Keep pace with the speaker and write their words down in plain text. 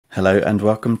Hello and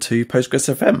welcome to Postgres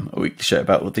FM, a weekly show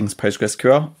about all things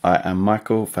PostgreSQL. I am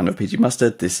Michael, founder of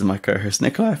pgMustard. This is my co-host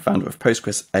Nikolay, founder of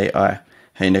Postgres.ai.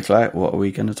 Hey Nikolay, what are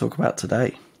we going to talk about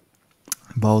today?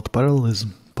 About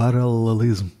parallelism.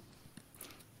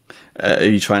 Are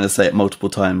you trying to say it multiple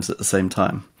times at the same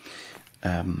time?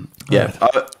 Yeah,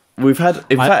 right. We've had.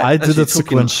 In fact, I did it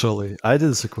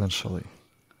sequentially.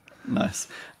 Nice.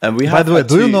 And we By have. the way,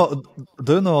 do you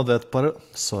know that?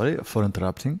 Sorry for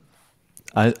interrupting.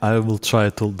 I will try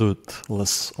to do it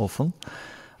less often.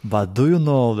 But do you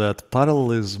know that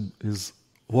parallelism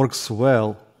works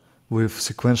well with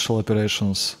sequential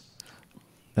operations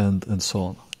and so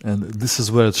on? And this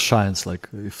is where it shines. Like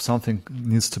if something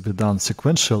needs to be done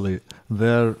sequentially,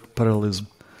 there parallelism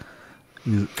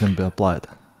can be applied.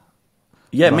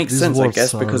 Yeah, it But makes these sense, I words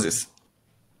guess, are- because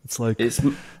It's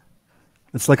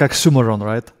like oxymoron,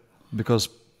 right? Because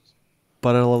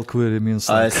parallel query means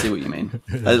I like, see what you mean.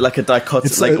 Like a dichotomy,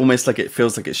 It's like a- almost like it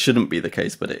feels like it shouldn't be the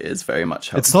case, but it is very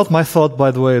much. it's not my thought,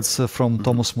 by the way. It's from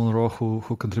Thomas Monroe,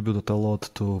 who contributed a lot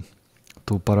to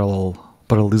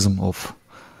parallelism of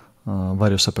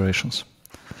various operations.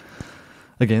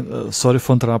 Again, sorry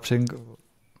for interrupting.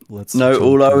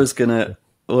 All I was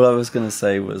gonna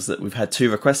say was that we've had 2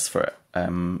 requests for it.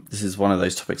 This is one of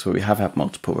those topics where we have had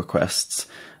multiple requests,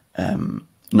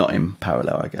 not in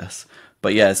parallel, I guess.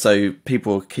 But yeah, so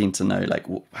people are keen to know like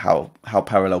how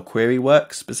parallel query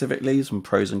works specifically, some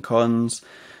pros and cons.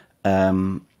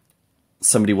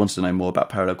 Somebody wanted to know more about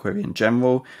parallel query in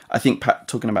general. I think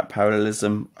talking about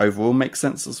parallelism overall makes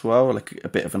sense as well, like a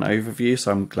bit of an overview.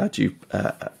 So I'm glad you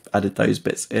added those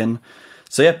bits in.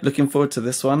 So yeah, looking forward to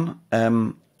this one.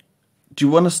 Do you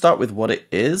want to start with what it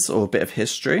is or a bit of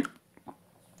history?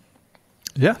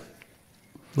 Yeah,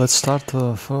 let's start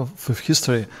with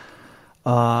history.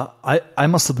 I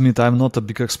must admit I'm not a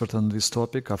big expert on this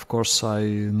topic. Of course, I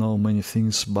know many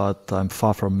things, but I'm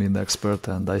far from being an expert.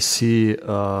 And I see,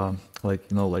 I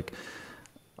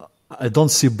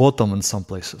don't see bottom in some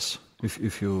places.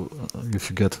 If you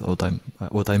get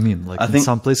what I mean, like in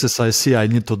some places I see I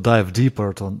need to dive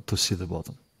deeper to see the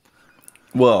bottom.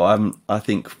 Well, I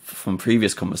think from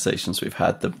previous conversations we've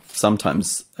had, that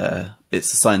sometimes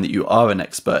it's a sign that you are an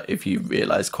expert if you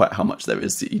realize quite how much there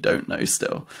is that you don't know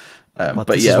still. But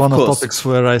this yeah, is one of of course. topics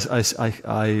where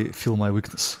I feel my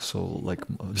weakness. So, like,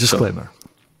 disclaimer.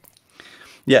 Sure.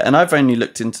 Yeah, and I've only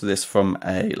looked into this from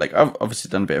I've obviously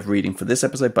done a bit of reading for this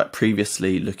episode, but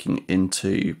previously looking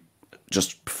into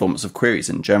just performance of queries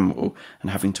in general and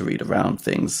having to read around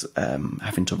things,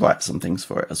 having to write some things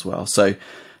for it as well. So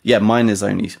yeah, mine is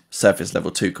only surface level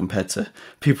 2 compared to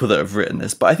people that have written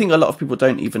this. But I think a lot of people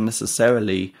don't even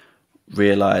necessarily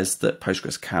realize that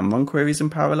Postgres can run queries in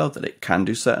parallel, that it can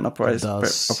do certain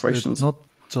operations. It not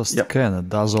just can, it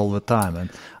does all the time.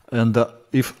 And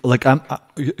if like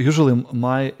usually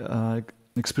my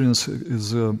experience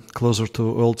is closer to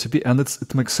OLTP, and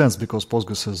it makes sense because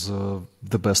Postgres is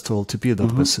the best OLTP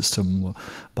database system.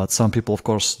 But some people, of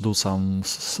course, do some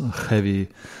heavy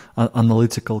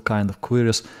analytical kind of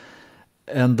queries,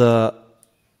 and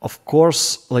of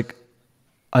course, like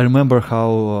I remember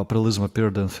how parallelism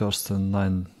appeared first in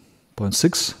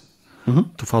 9.6,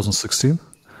 2016.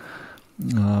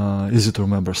 Easy to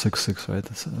remember 6.6, right?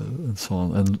 And so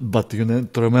on. But you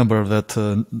need to remember that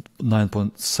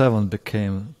 9.7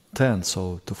 became 10,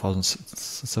 so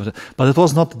 2017. But it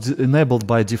was not enabled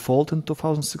by default in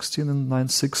 2016 in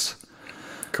 9.6.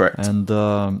 Correct. And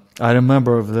I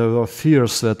remember there were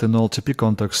fears that in OLTP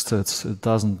context it's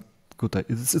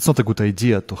not a good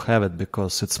idea to have it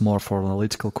because it's more for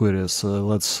analytical queries.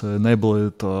 Let's enable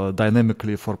it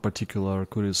dynamically for particular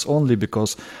queries only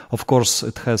because, of course,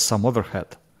 it has some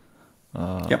overhead.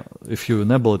 If you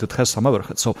enable it, it has some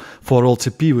overhead. So for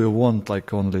OLTP, we want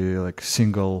only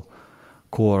single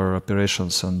core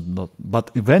operations and not. But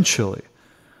eventually,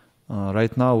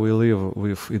 right now we live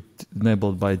with it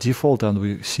enabled by default, and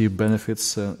we see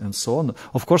benefits and so on.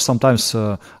 Of course, sometimes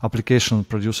application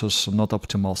produces not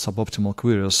optimal, suboptimal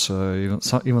queries,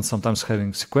 even sometimes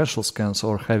having sequential scans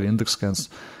or heavy index scans.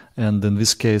 And in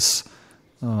this case,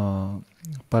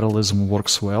 parallelism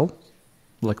works well,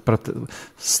 like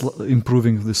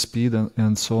improving the speed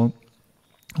and so on.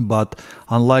 But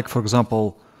unlike, for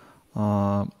example,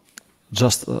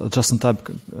 just-in-time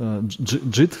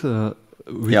JIT,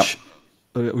 which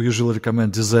we usually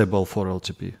recommend disable for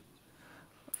LTP.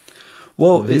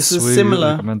 Well, this it's we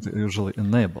similar. Recommend usually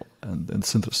enable, and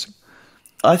it's interesting.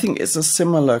 I think it's a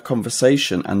similar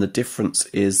conversation, and the difference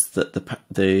is that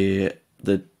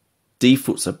the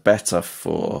defaults are better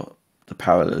for the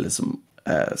parallelism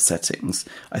settings.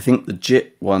 I think the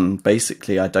JIT one,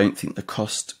 basically, I don't think the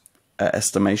cost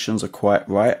estimations are quite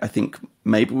right. I think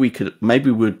maybe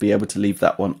we would be able to leave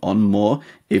that one on more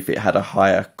if it had a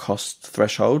higher cost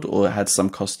threshold or had some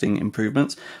costing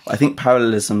improvements. I think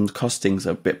parallelism costings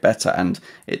are a bit better, and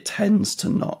it tends to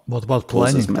not. What about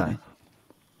planning time?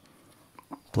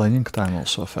 Planning time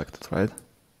also affected, right?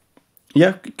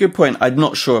 Yeah, good point. I'm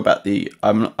not sure about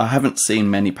I haven't seen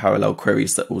many parallel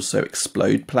queries that also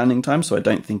explode planning time, so I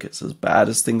don't think it's as bad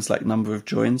as things like number of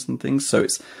joins and things. So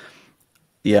it's,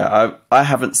 yeah, I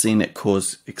haven't seen it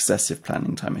cause excessive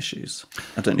planning time issues.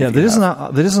 I don't know. Yeah,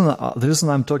 the reason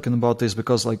I'm talking about this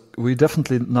because like we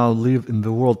definitely now live in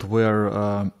the world where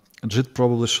JIT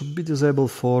probably should be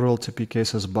disabled for LTP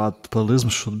cases, but parallelism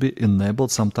should be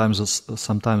enabled. Sometimes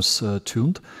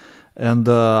tuned, and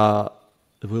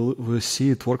we see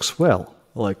it works well.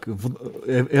 Like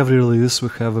every release we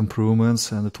have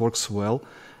improvements and it works well,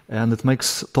 and it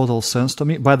makes total sense to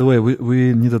me. By the way,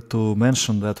 we needed to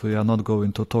mention that we are not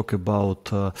going to talk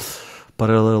about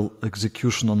parallel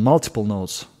execution on multiple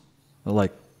nodes,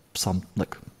 like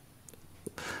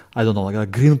I don't know, like a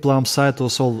Green Plum,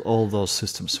 Cytos, all those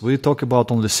systems. We talk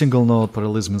about only single node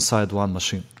parallelism inside one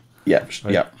machine. Yeah,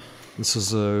 right? Yeah. This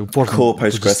is important. Core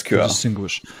PostgreSQL. To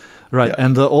distinguish. Right, yeah.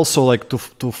 And also like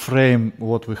to frame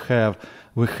what we have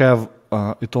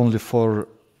it only for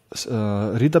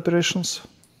read operations,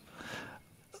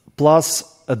 plus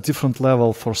a different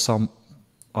level for some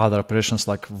other operations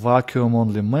like vacuum,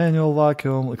 only manual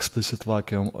vacuum, explicit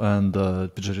vacuum, and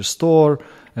pg-restore,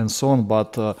 and so on.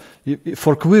 But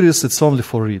for queries, it's only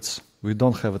for reads. We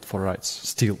don't have it for writes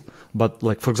still. But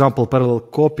like, for example, parallel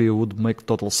copy would make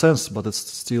total sense, but it's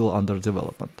still under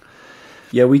development.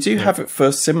 Yeah, we do have it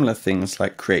for similar things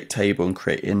like create table and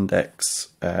create index,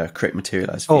 create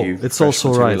materialized view. Oh, it's also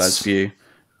materialized view.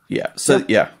 Yeah, so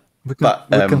yeah. We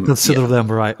can consider them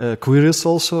queries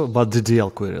also, but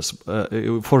DDL queries.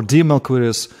 For DML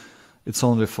queries, it's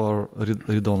only for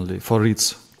read-only, for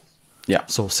reads. Yeah.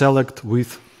 So select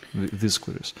with these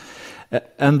queries.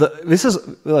 And this is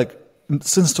like,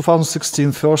 since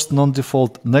 2016, first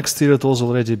non-default. Next year it was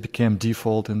already became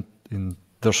default in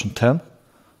version 10.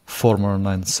 Former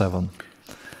 9.7.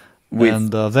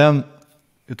 And then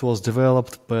it was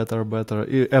developed better.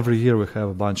 Every year we have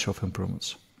a bunch of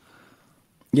improvements.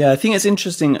 Yeah, I think it's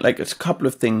interesting, like it's a couple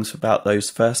of things about those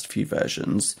first few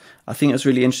versions. I think it's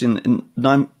really interesting. In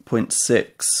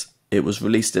 9.6, it was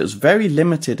released. It was very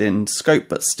limited in scope,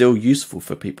 but still useful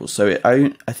for people. So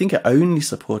I think it only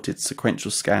supported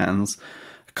sequential scans,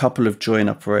 a couple of join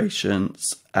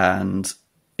operations, and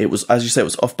it was, as you say, it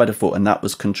was off by default, and that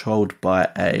was controlled by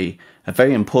a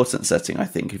very important setting. I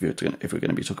think if we're going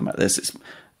to be talking about this, it's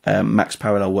max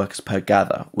parallel workers per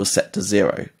gather was set to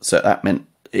 0. So that meant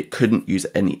it couldn't use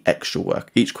any extra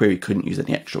work. Each query couldn't use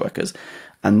any extra workers,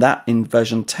 and that in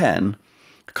version 10,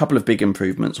 a couple of big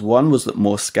improvements. One was that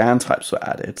more scan types were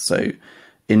added, so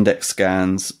index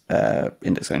scans,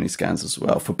 index only scans as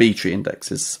well for B-tree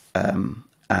indexes,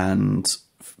 and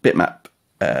bitmap.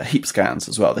 Heap scans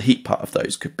as well. The heap part of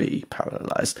those could be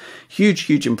parallelized.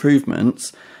 Huge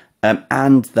improvements,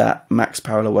 and that max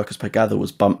parallel workers per gather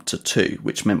was bumped to 2,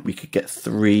 which meant we could get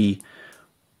 3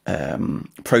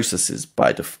 processes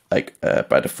by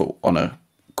default on a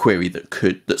query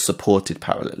that supported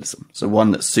parallelism. So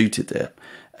one that suited it,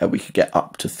 we could get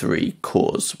up to 3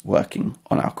 cores working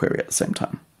on our query at the same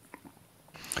time.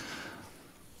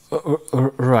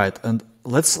 Right, and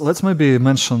let's maybe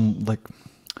mention like.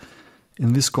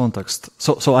 In this context,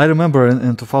 so I remember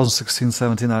in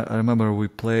 2016-17, I remember we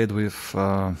played with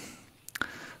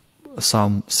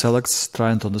some selects,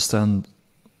 trying to understand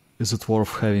is it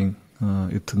worth having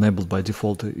it enabled by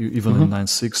default even in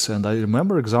 9.6. And I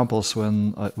remember examples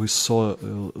when we saw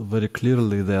very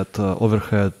clearly that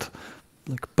overhead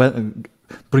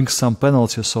brings some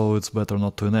penalty, so it's better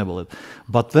not to enable it.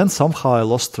 But then somehow I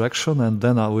lost traction, and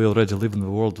then we already live in the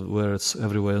world where it's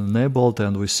everywhere enabled,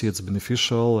 and we see it's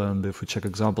beneficial. And if we check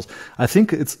examples, I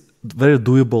think it's very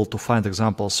doable to find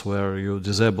examples where you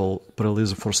disable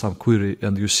parallelism for some query,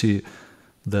 and you see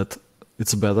that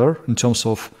it's better in terms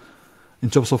of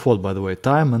what, by the way,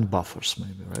 time and buffers,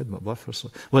 maybe, right? Buffers.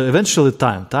 Well, eventually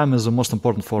time. Time is the most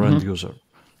important for end user.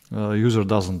 User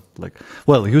doesn't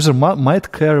user might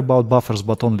care about buffers,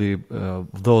 but only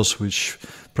those which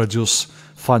produce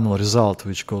final result,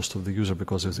 which goes to the user,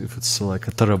 because if it's like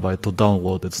a terabyte to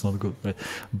download, it's not good, right?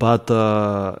 But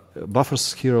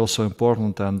buffers here are also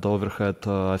important, and overhead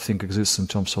I think exists in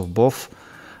terms of both,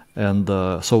 and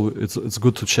so it's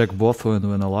good to check both when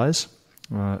we analyze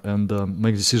and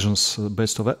make decisions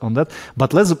based on that.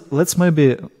 But let's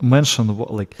maybe mention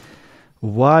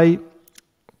why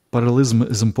parallelism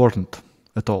is important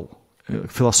at all.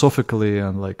 philosophically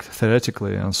and like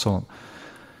theoretically and so on.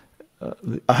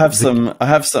 I have some.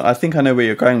 I think I know where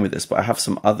you're going with this, but I have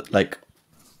some other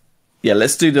Yeah,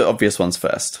 let's do the obvious ones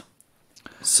first.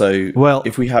 So,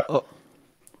 if we have a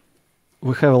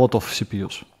lot of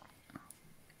CPUs.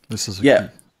 This is key.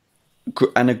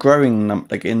 And a growing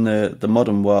like in the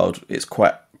modern world, it's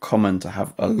quite common to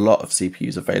have a lot of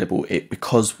CPUs available.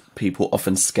 Because people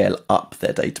often scale up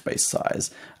their database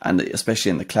size, and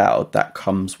especially in the cloud, that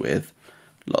comes with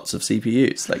lots of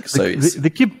CPUs. Like so,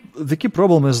 the key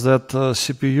problem is that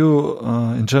CPU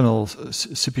in general,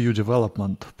 CPU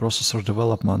development, processor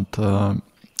development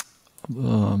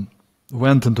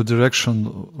went into direction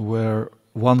where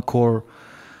one core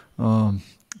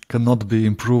cannot be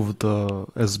improved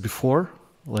as before.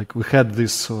 Like we had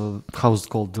this, how's it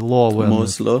called, the law when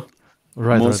Moore's law,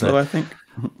 right. I think.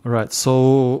 Right.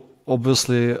 So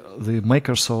obviously, the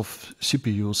makers of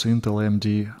CPUs, Intel,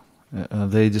 AMD,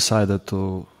 they decided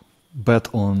to bet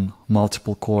on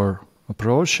multiple core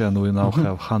approach, and we now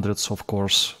have hundreds of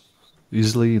cores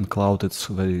easily in cloud. It's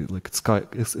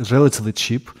it's relatively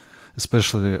cheap,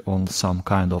 especially on some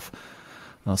kind of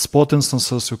spot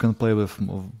instances you can play with,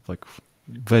 like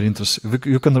very interesting.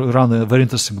 You can run very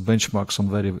interesting benchmarks on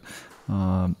very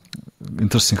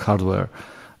interesting hardware,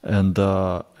 and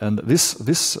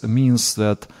this means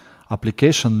that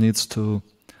application needs to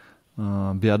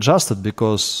be adjusted,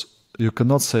 because you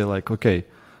cannot say like, okay,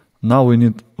 now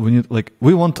we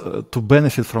want to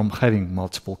benefit from having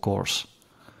multiple cores,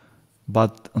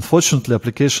 but unfortunately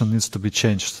application needs to be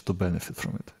changed to benefit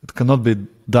from it. It cannot be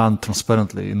done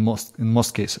transparently in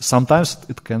most cases. Sometimes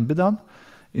it can be done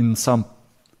in some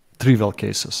trivial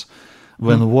cases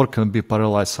when work can be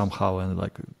parallelized somehow, and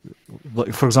like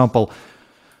for example,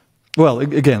 well,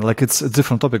 again, like it's a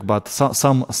different topic, but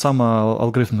some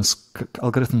algorithms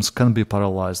can be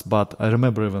parallelized. But I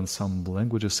remember even some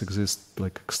languages exist,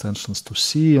 like extensions to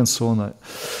C and so on.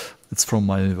 It's from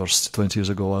my university 20 years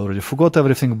ago. I already forgot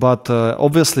everything. But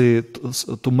obviously,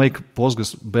 to make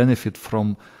Postgres benefit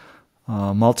from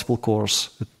multiple cores,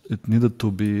 it needed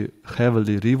to be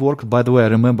heavily reworked. By the way, I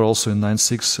remember also in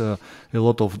 9.6 a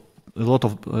lot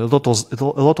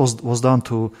was done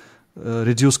to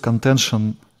reduce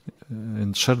contention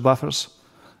in shared buffers.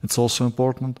 It's also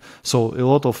important. So a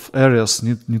lot of areas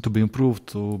need to be improved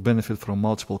to benefit from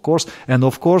multiple cores. And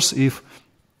of course, if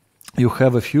you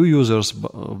have a few users,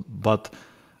 but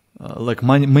like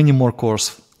many more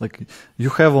cores, like you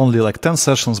have only like 10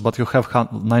 sessions, but you have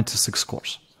 96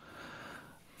 cores.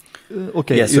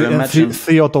 Okay, yeah, so imagine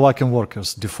 3 auto-locking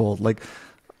workers default. Like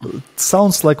it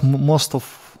sounds like most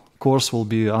of cores will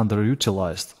be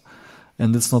underutilized,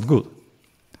 and it's not good.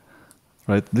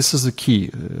 Right, this is the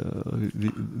key.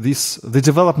 The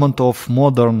development of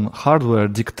modern hardware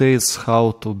dictates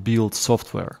how to build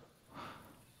software.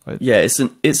 Right? Yeah,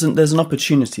 there's an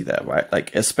opportunity there, right?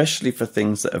 Like especially for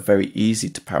things that are very easy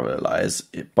to parallelize,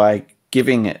 by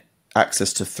giving it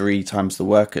access to 3 times the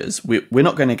workers, we're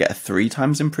not going to get a 3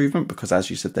 times improvement, because as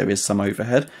you said, there is some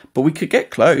overhead, but we could get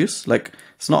close. Like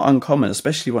it's not uncommon,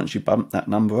 especially once you bump that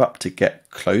number up, to get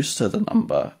close to the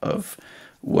number of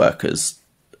workers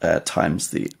times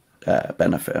the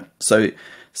benefit. So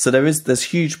there's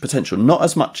huge potential, not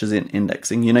as much as in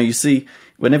indexing. You know,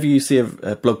 whenever you see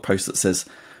a blog post that says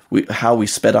how we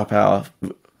sped up our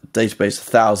database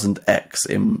 1000x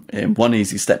in one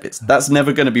easy step, that's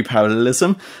never going to be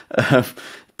parallelism. So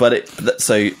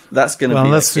that's going to be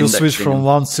unless like you switch from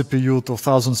 1 CPU to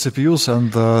 1000 CPUs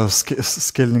and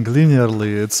scaling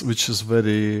linearly, which is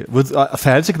very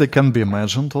theoretically can be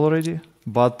imagined already,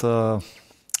 but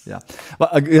yeah.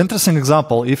 But an interesting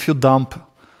example: if you dump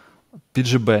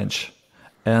pgbench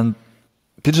and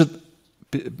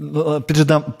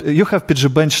pgdump, you have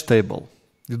pgbench table.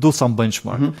 You do some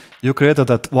benchmark. You created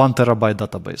that 1 terabyte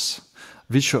database,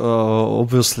 which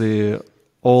obviously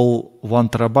all 1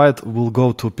 terabyte will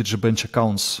go to pgbench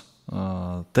accounts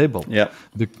table. Yeah.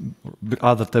 The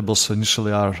other tables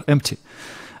initially are empty,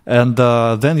 and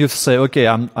then you say, okay,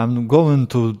 I'm going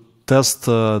to test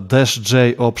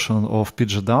 -j option of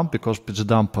pgdump, because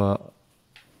pgdump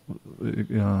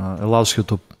allows you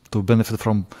to benefit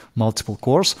from multiple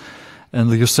cores. And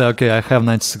you say, okay, I have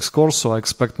 96 cores, so I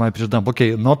expect my pgdump,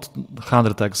 okay, not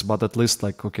 100x, but at least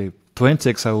like, okay,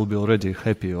 20x, I will be already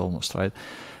happy almost, right?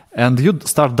 And you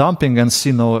start dumping and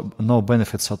see no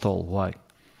benefits at all. Why?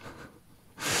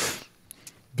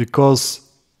 Because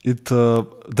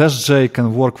 -j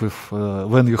can work with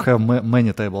when you have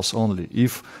many tables only.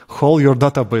 If whole your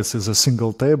database is a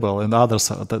single table and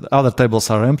other tables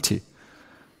are empty,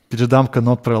 pgdump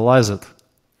cannot parallelize it.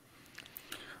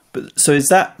 But so is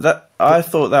that I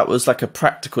thought that was like a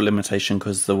practical limitation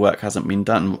because the work hasn't been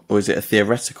done, or is it a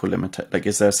theoretical limitation? Like,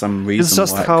 is there some reason? It's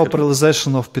just why how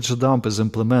parallelization of pgdump is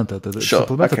implemented. It's sure.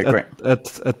 implemented Okay, great. at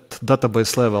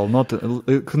database level.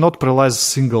 It cannot parallelize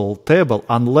single table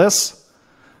unless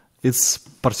it's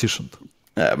partitioned.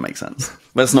 Yeah, it makes sense.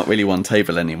 But it's not really one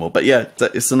table anymore. But yeah,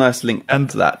 it's a nice link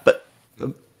to that. But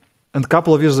and a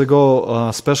couple of years ago,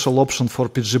 a special option for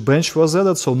pgbench was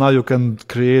added. So now you can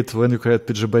create, when you create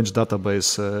pgbench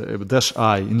database,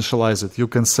 -i, initialize it. You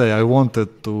can say, I wanted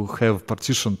to have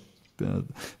partitioned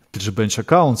pgbench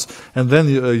accounts, and then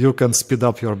you can speed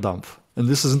up your dump. And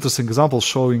this is an interesting example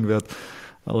showing that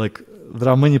like there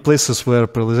are many places where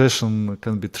parallelization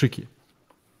can be tricky.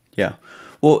 Yeah.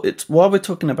 Well, it's while we're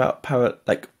talking about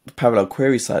parallel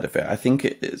query side of it, I think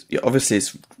it is obviously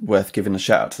it's worth giving a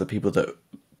shout out to the people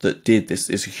that did this.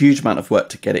 It's a huge amount of work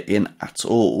to get it in at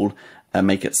all and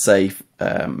make it safe,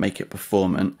 make it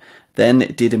performant. Then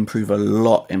it did improve a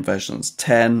lot in versions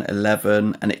 10,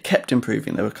 11, and it kept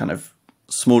improving. There were kind of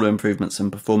smaller improvements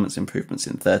and performance improvements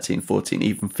in 13, 14,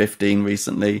 even 15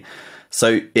 recently.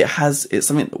 So it's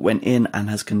something that went in and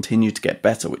has continued to get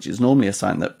better, which is normally a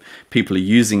sign that people are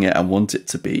using it and want it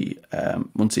to be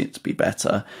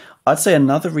better. I'd say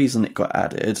another reason it got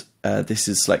added, this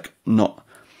is like not,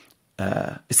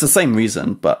 it's the same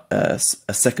reason, but a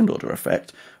second order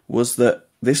effect, was that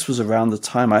this was around the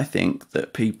time, I think,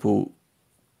 that people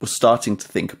were starting to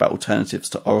think about alternatives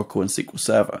to Oracle and SQL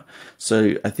Server.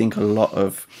 So I think a lot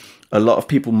of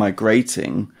people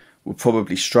migrating were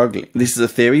probably struggling. This is a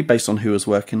theory based on who was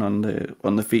working on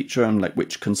the feature and like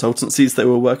which consultancies they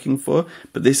were working for.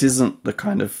 But this isn't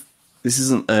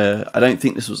I don't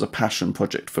think this was a passion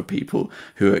project for people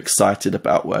who are excited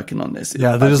about working on this.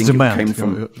 Yeah, there is demand.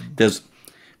 There's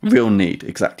real need,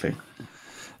 exactly.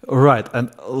 Right, and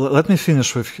let me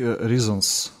finish with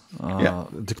reasons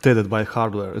dictated by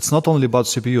hardware. It's not only about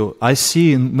CPU. I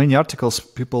see in many articles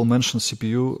people mention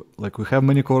CPU, like we have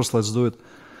many cores, let's do it.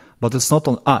 But it's not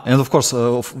on. And of course,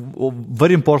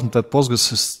 very important that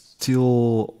Postgres is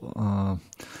still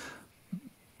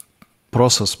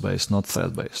process-based, not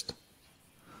thread-based.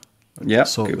 Yeah.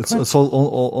 So it's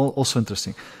also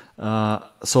interesting.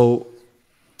 So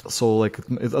like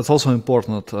it's also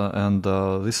important, and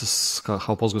this is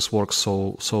how Postgres works.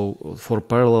 So for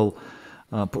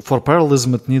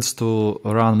parallelism, it needs to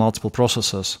run multiple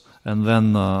processes and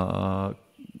then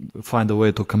find a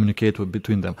way to communicate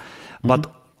between them. Mm-hmm. But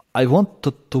I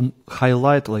wanted to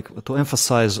highlight, to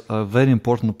emphasize a very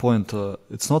important point.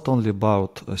 It's not only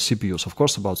about CPUs, of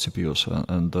course, about CPUs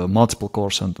and multiple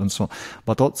cores and so on,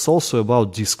 but it's also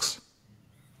about disks.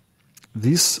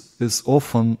 This is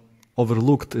often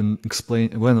overlooked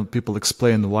when people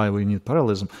explain why we need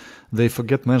parallelism. They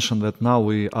forget to mention that now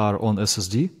we are on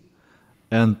SSD,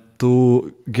 and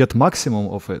to get maximum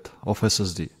of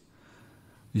SSD,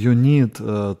 you need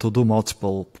to do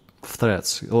multiple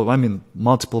threads.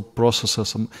 Multiple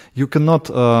processes. You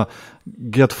cannot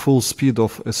get full speed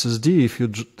of SSD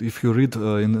if you read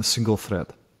in a single thread.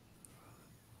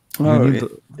 You need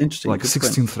interesting. Like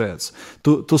 16 threads.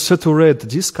 To saturate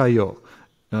disk I/O,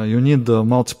 you need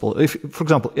multiple. For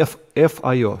example,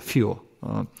 FIO,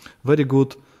 very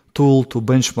good tool to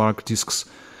benchmark disks.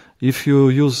 If you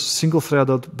use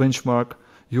single-threaded benchmark,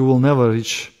 you will never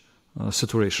reach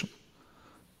saturation.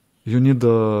 You need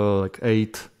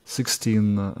 8,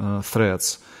 16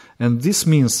 threads. And this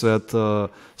means that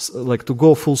to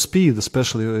go full speed,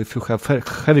 especially if you have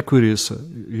heavy queries,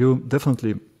 you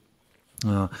definitely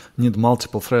need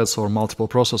multiple threads or multiple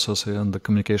processes and the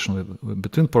communication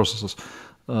between processes.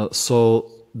 So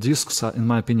disks, in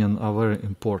my opinion, are very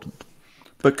important.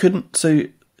 But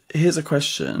here's a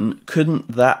question.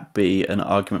 Couldn't that be an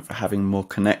argument for having more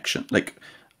connection, like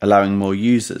allowing more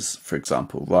users, for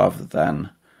example, rather than...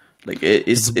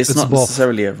 It's not both.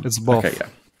 Necessarily it's both. Okay, yeah.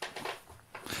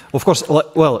 Of course,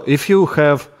 if you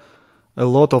have a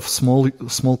lot of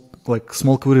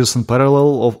small queries in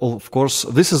parallel, of course,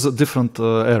 this is a different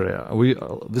area.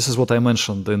 This is what I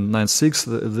mentioned in 9.6.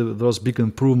 There was big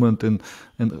improvement in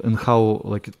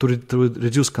how to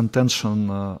reduce contention,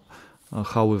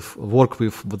 how we work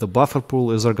with the buffer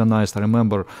pool is organized. I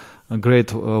remember a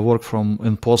great work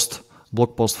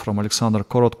blog post from Alexander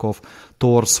Korotkov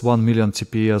towards 1 million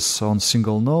TPS on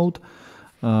single node.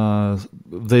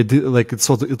 They did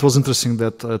it was interesting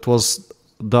that it was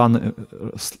done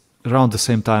around the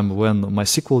same time when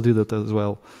MySQL did it as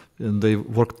well, and they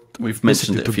worked. We've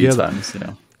mentioned it a few times,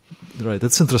 yeah. Right,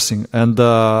 it's interesting, and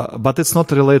but it's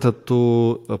not related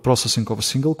to processing of a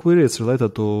single query. It's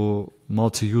related to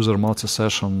multi-user,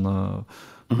 multi-session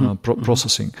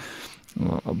processing.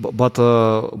 But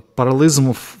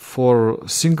parallelism for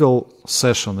single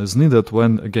session is needed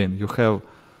when, again, you have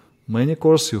many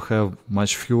cores, you have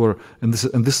much fewer, and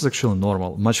this is actually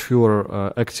normal, much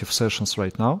fewer active sessions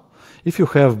right now. If you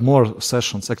have more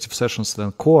sessions, active sessions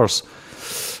than cores,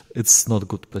 it's not a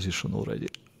good position already.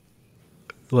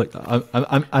 Like,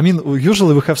 I mean,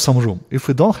 usually we have some room. If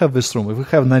we don't have this room, if we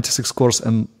have 96 cores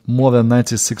and more than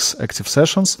 96 active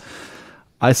sessions,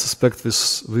 I suspect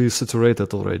we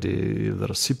saturated already either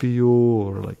CPU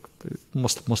or like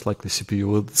most likely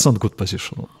CPU. It's not a good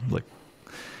position. Like,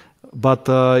 but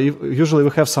usually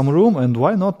we have some room, and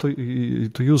why not to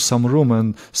use some room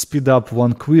and speed up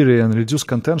one query and reduce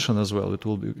contention as well? It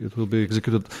will be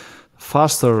executed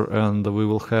faster, and we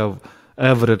will have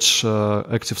average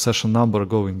active session number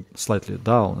going slightly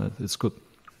down. It's good.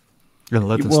 And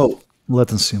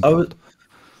latency improved.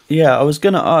 I was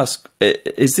going to ask: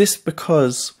 is this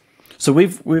because? So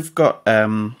we've got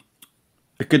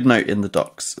a good note in the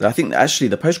docs. I think actually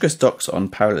the Postgres docs on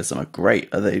Parallelism are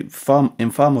great. Are they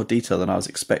in far more detail than I was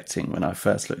expecting when I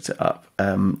first looked it up?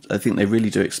 I think they really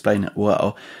do explain it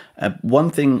well. One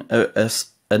thing, a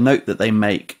note that they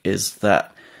make is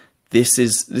that this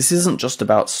isn't just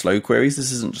about slow queries.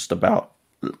 This isn't just about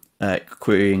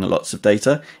querying lots of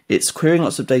data. It's querying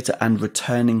lots of data and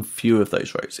returning few of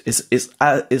those rows.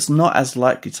 It's not as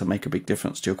likely to make a big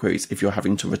difference to your queries if you're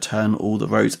having to return all the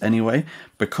rows anyway,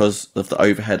 because of the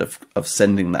overhead of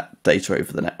sending that data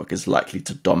over the network is likely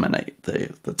to dominate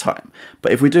the time.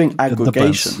 But if we're doing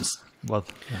aggregations,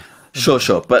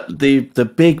 sure. But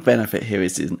the big benefit here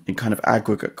is in kind of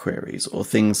aggregate queries or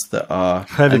things that are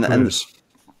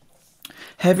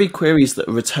heavy queries that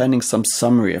are returning some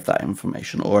summary of that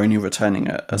information, or only returning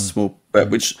a small,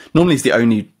 which normally is the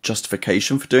only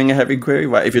justification for doing a heavy query,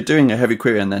 right? If you're doing a heavy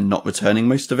query and then not returning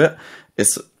most of it,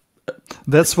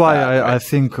 that's why I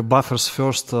think buffers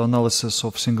first analysis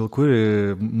of single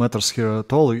query matters here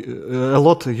at all. A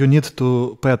lot, you need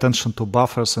to pay attention to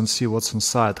buffers and see what's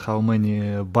inside, how many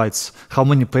bytes, how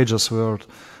many pages were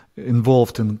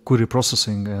involved in query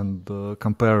processing, and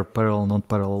compare parallel,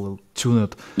 non-parallel, tune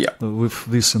it with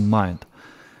this in mind.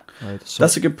 Right? So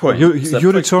that's a good point.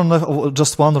 You return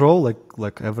just one row,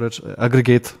 like average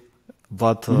aggregate,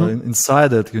 but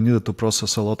inside it you needed to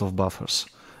process a lot of buffers,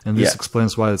 and this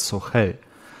explains why it's so heavy.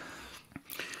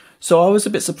 So I was a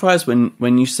bit surprised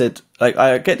when you said, like,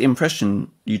 I get the impression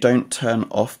you don't turn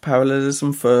off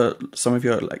parallelism for some of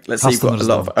your, like, let's say you've got a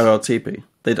lot of OLTP.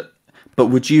 But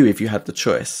would you, if you had the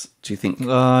choice, do you think?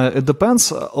 It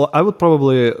depends. I would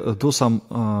probably do some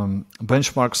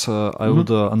benchmarks. I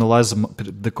would analyze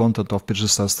the content of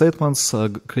pgMustard statements,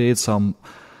 create some,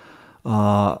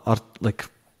 like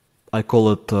I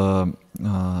call it, how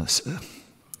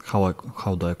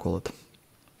do I call it?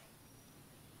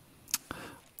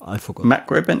 I forgot.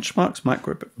 Macro benchmarks?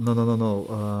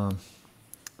 No.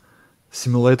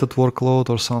 Simulated workload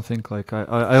or something like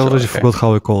I already forgot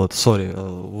how I call it. Sorry,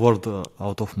 word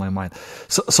out of my mind.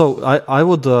 So I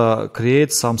would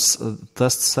create some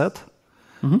test set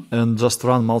and just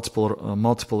run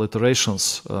multiple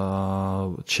iterations,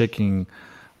 checking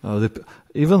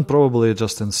even probably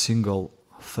just in single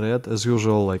thread as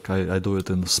usual. Like I do it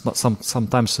in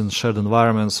sometimes in shared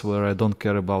environments where I don't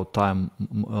care about time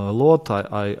load.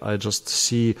 I just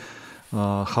see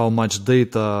how much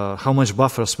data, how much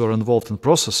buffers were involved in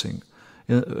processing.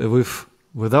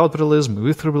 Without parallelism,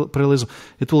 with parallelism,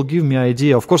 it will give me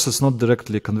idea. Of course, it's not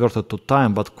directly converted to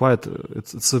time, but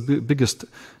it's the biggest.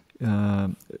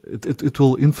 It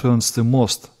will influence the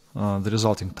most the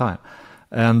resulting time.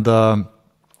 And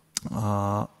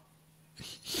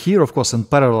here, of course, in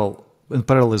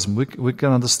parallelism, we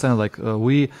can understand, like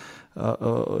reading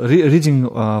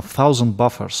 1,000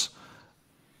 buffers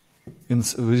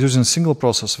using single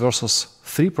process versus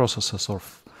 3 processes or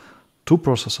 2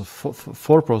 processes,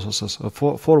 4 processes,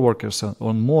 4 workers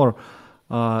or more,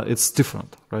 it's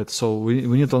different, right? So we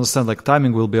need to understand, like,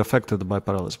 timing will be affected by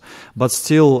parallelism. But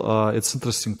still, it's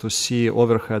interesting to see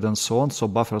overhead and so on, so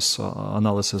buffers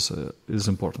analysis is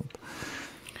important,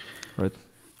 right?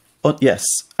 Oh, yes,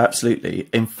 absolutely.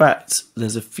 In fact,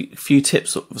 there's a few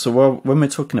tips. So when we're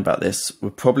talking about this,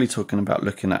 we're probably talking about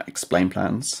looking at explain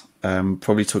plans,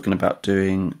 probably talking about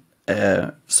doing...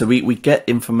 so we get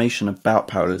information about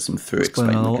parallelism through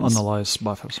explain. Analyze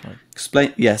buffers, right?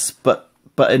 Explain, yes, but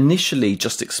initially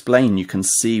just explain. You can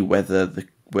see whether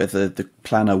the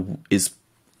planner is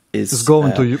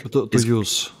going to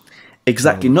use.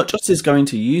 Exactly, not just is going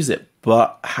to use it,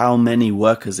 but how many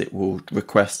workers it will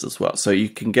request as well. So you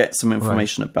can get some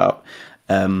information about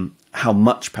how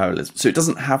much parallelism. So it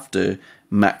doesn't have to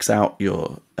max out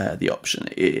your the option.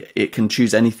 It can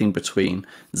choose anything between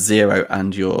 0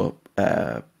 and your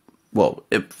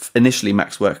initially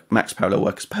max parallel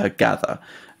workers per gather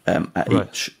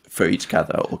for each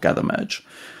gather or gather merge.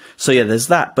 So yeah, there's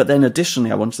that. But then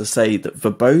additionally, I wanted to say that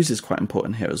verbose is quite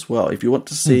important here as well. If you want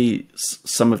to see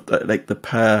some of the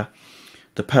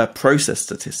per process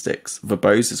statistics,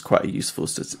 verbose is quite a useful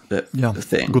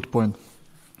thing. Good point.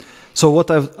 So what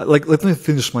let me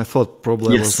finish my thought.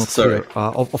 Probably yes, I was not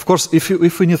clear. Of course,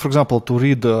 if we need, for example,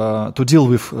 to deal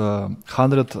with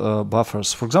 100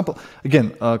 buffers, for example,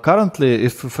 again, currently,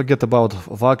 if we forget about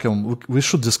vacuum, we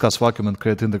should discuss vacuum and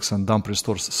create index and dump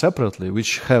restores separately,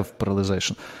 which have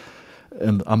parallelization.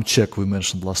 And check we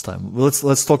mentioned last time.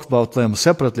 Let's talk about them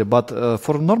separately. But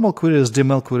for normal queries,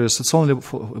 DML queries, it's only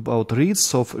about reads.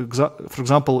 So for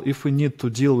example, if we need to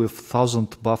deal with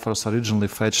 1,000 buffers originally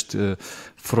fetched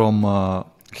from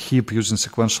heap using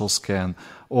sequential scan,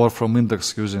 or from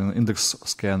index using index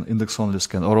scan, index only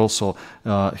scan, or also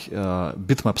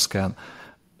bitmap scan,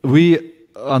 we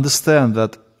understand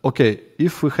that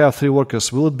if we have 3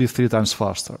 workers, will it be 3 times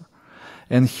faster?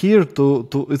 And here,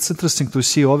 it's interesting to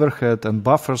see overhead, and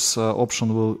buffers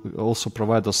option will also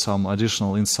provide us some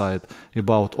additional insight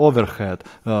about overhead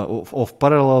of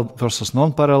parallel versus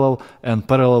non-parallel, and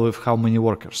parallel with how many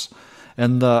workers.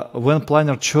 And when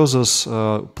planner chooses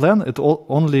plan, it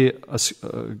only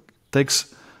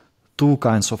takes 2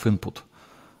 kinds of input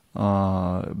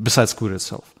besides query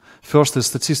itself. First is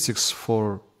statistics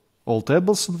for all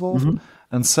tables involved,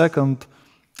 and second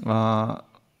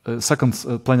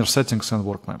planner settings and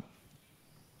workmem.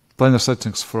 Planner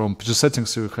settings, from pg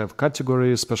settings you have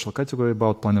category, special category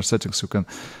about planner settings. You can,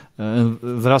 and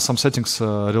there are some settings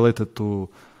related to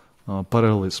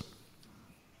parallelism.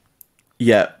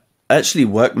 Yeah, actually,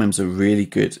 workmems are really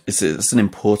good. It's an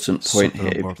important point Super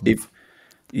here. important.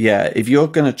 If you're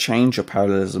going to change your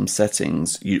parallelism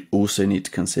settings, you also need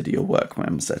to consider your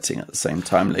workmem setting at the same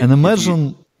time. And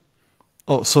imagine.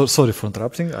 Sorry for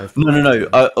interrupting. No.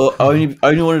 I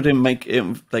only wanted to make it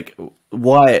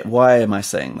why am I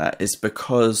saying that? It's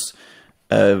because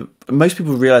most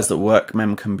people realize that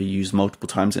workmem can be used multiple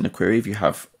times in a query. If you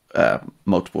have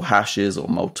multiple hashes or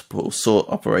multiple sort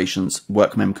operations,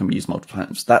 workmem can be used multiple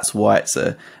times. That's why it's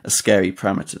a scary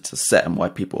parameter to set, and why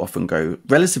people often go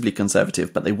relatively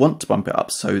conservative, but they want to bump it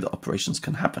up so that operations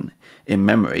can happen in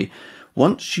memory.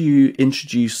 Once you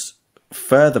introduce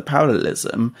further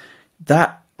parallelism,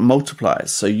 that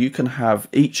multiplies. So you can have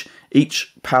each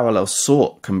parallel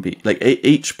sort can be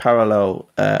each parallel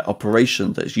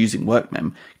operation that's using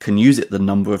workmem can use it the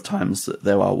number of times that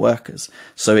there are workers.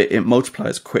 So it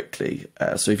multiplies quickly.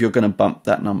 So if you're going to bump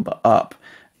that number up,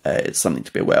 it's something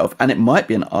to be aware of. And it might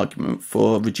be an argument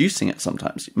for reducing it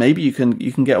sometimes. Maybe you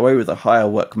can get away with a higher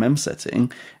workmem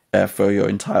setting for your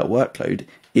entire workload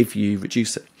if you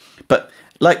reduce it. But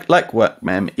like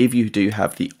workmem, if you do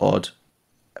have the odd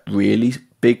really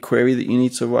big query that you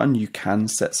need to run, you can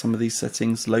set some of these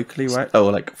settings locally, right?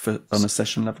 On a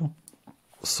session level.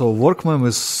 So workmem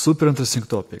is super interesting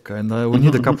topic, and we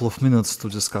need a couple of minutes to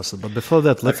discuss it. But before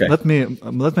that, let me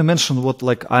mention what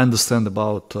I understand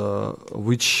about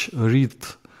which read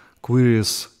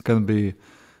queries can be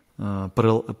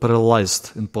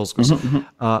parallelized in Postgres.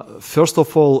 First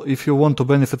of all, if you want to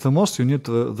benefit the most, you need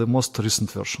the most recent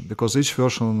version, because each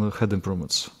version had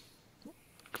improvements.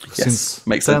 Since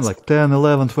makes 10, sense. 10,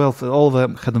 11, 12, all of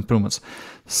them had improvements.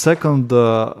 Second,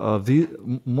 the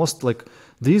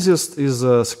easiest is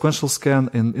sequential scan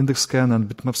and index scan and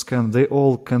bitmap scan. They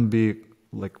all can be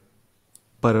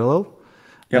parallel.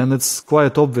 Yep. And it's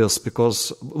quite obvious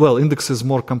because, index is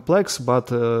more complex, but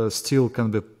still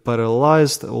can be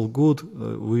parallelized, all good.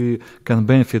 We can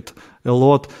benefit a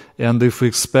lot. And if we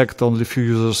expect only few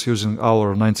users using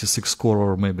our 96 core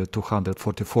or maybe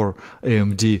 244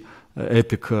 AMD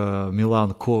Epic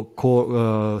Milan core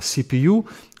CPU,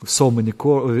 so many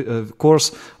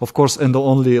cores, of course, and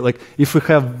only if we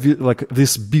have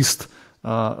this beast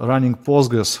running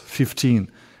Postgres 15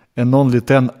 and only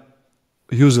 10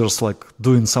 users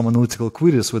doing some analytical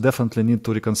queries, we definitely need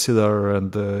to reconsider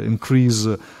and increase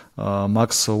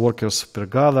max workers per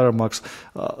gather.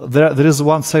 There is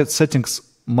one settings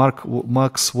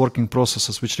max working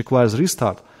processes which requires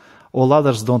restart. All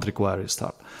others don't require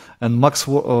restart. And max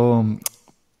worker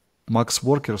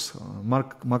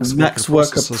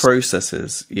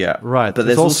processes, yeah, right. But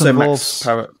there's also max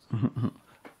power.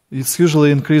 It's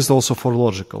usually increased also for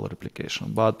logical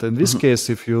replication. But in this case,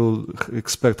 if you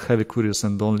expect heavy queries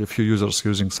and only a few users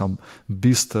using some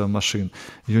beast machine,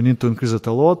 you need to increase it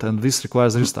a lot, and this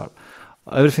requires restart.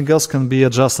 Everything else can be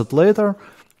adjusted later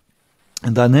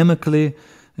and dynamically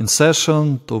in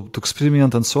session to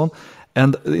experiment and so on.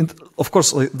 And of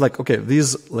course,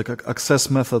 these access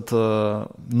method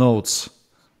nodes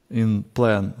in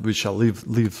plan, which are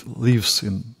lives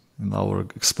in our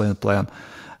explained plan.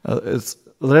 It's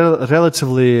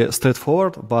relatively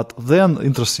straightforward, but then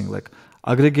interesting, like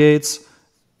aggregates,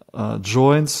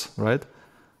 joins, right?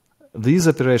 These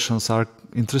operations are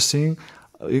interesting,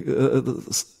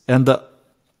 and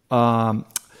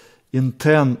in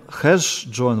 10 hash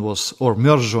join was, or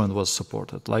merge join was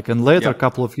supported. Like, and later, a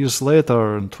couple of years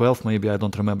later, in 12 maybe, I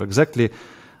don't remember exactly,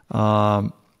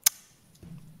 hash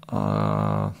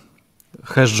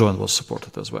join was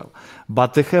supported as well.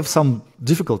 But they have some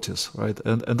difficulties, right?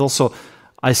 And also,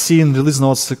 I see in release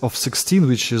notes of 16,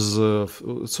 which is,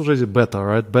 it's already beta,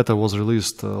 right? Beta was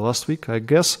released last week, I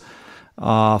guess.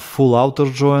 Full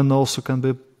outer join also can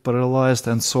be parallelized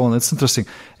and so on. It's interesting.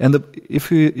 And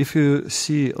if you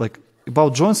see, like,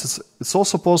 about joins, it's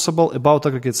also possible. About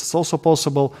aggregates, it's also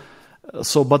possible.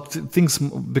 So, but things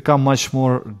become much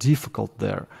more difficult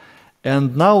there.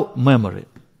 And now memory.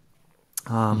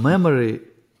 Memory,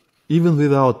 even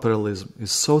without parallelism,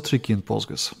 is so tricky in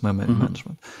Postgres memory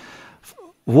management.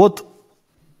 What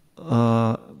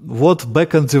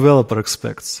backend developer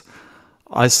expects?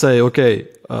 I say, okay,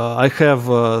 I have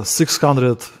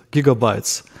 600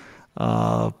 gigabytes.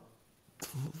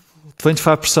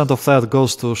 25% of that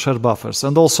goes to shared buffers,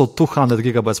 and also 200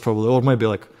 gigabytes probably, or maybe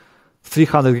like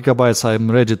 300 gigabytes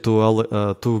I'm ready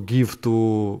to give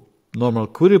to normal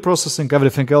query processing.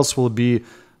 Everything else will be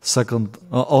second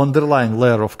underlying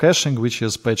layer of caching, which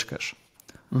is page cache.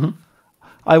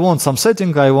 I want some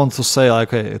setting. I want to say,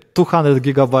 like, okay, 200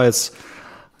 gigabytes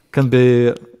can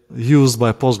be used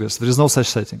by Postgres. There is no such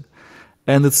setting.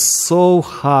 And it's so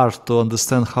hard to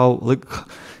understand how, like,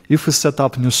 if we set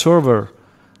up a new server,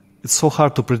 it's so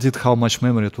hard to predict how much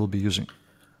memory it will be using.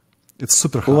 It's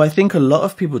super hard. Well, I think a lot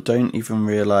of people don't even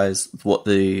realize what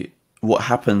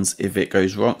happens if it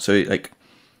goes wrong. So, like,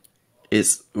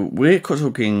 we're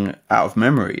talking out of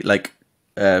memory. Like,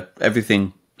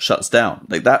 everything shuts down.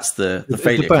 Like, that's the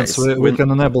failure depends. case. We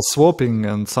can enable swapping,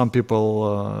 and some people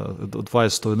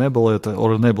advise to enable it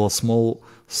or enable a small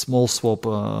swap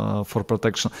for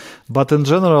protection. But in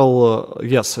general,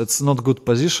 yes, it's not good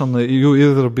position. You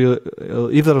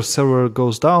either server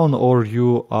goes down or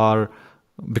you are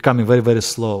becoming very, very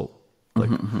slow. Like,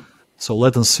 so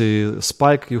latency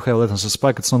spike, you have latency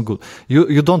spike, it's not good.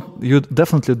 You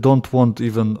definitely don't want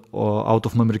even out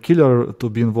of memory killer to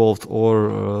be involved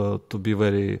or to be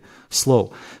very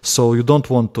slow. So you don't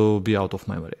want to be out of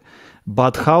memory.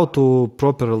 But how to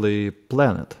properly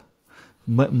plan it?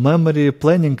 Memory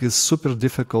planning is super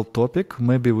difficult topic.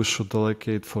 Maybe we should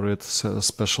allocate for it a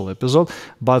special episode.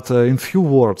 But in few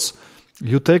words,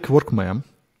 you take work mem.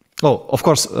 Oh, of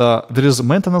course, there is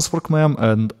maintenance work mem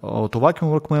and auto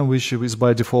vacuum work mem, which is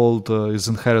by default is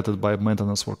inherited by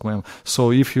maintenance work mem.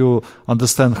 So if you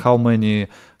understand how many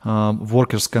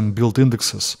workers can build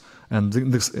indexes, and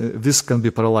this can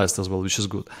be parallelized as well, which is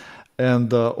good.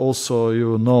 And also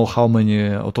you know how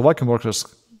many auto vacuum workers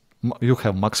you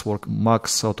have. Max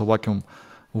auto vacuum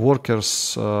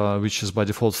workers, which is by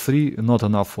default 3, not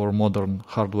enough for modern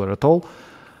hardware at all.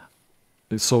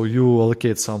 So you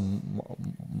allocate some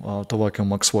auto vacuum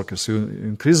max workers, you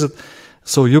increase it.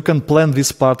 So you can plan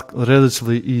this part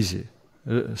relatively easy.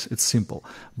 It's simple.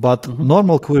 But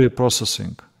normal query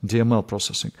processing, DML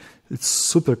processing, it's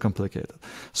super complicated.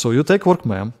 So you take work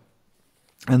mem,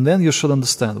 and then you should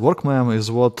understand work mem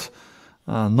is what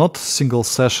not single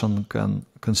session can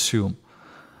consume,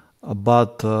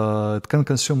 but it can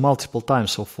consume multiple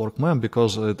times of work mem,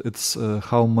 because it's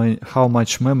how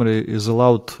much memory is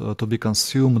allowed to be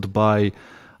consumed by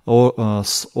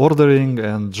ordering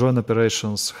and join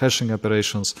operations, hashing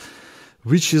operations,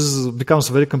 which becomes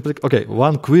very complicated. Okay,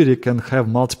 one query can have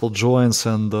multiple joins,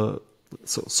 and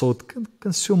so it can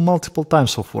consume multiple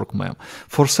times of work mem.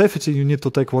 For safety, you need to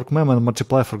take work mem and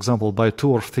multiply, for example, by 2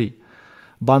 or 3.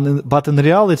 But in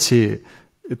reality,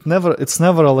 it's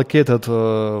never allocated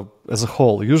as a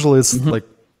whole. Usually it's like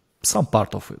some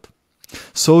part of it.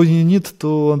 So you need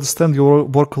to understand your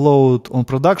workload on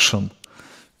production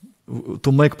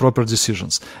to make proper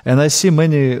decisions. And I see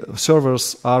many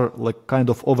servers are like kind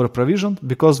of over provisioned,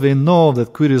 because they know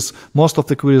that most of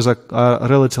the queries are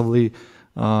relatively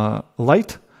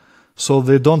light, so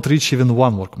they don't reach even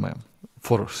one work mem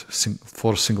for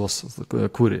single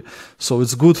query. So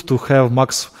it's good to have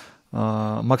max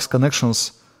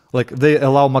connections. Like, they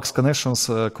allow max connections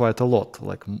quite a lot.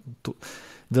 Like,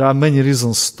 there are many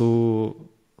reasons to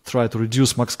try to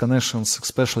reduce max connections,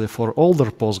 especially for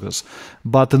older Postgres.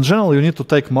 But in general, you need to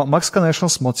take max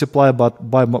connections, multiply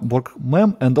by work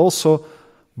mem, and also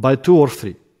by 2 or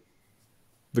 3,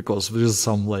 because there is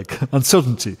some like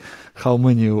uncertainty how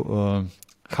many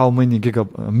how many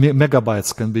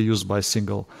megabytes can be used by a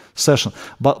single session.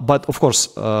 But of course,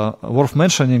 worth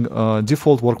mentioning,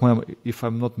 default work mem, if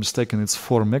I'm not mistaken, it's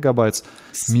 4 megabytes.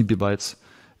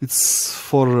 It's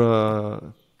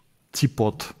for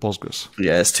teapot Postgres.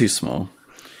 Yeah, it's too small.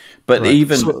 But Right.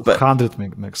 even So but 100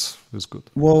 megs is good.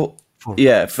 well,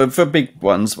 yeah, for big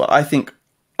ones. But I think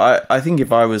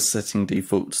if I was setting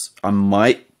defaults, I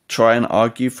might try and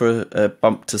argue for a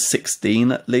bump to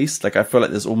 16 at least. Like I feel like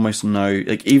there's almost no,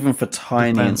 like even for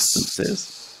tiny Depends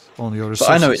instances. on your But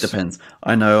resources. I know it depends.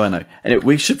 I know. And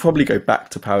we should probably go back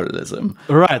to parallelism.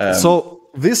 Right. So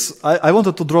this, I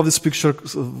wanted to draw this picture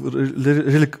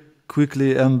really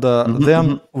quickly, and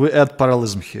then we add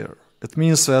parallelism here. It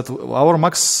means that our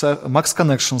max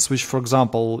connections, which for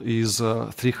example is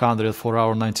 300 for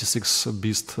our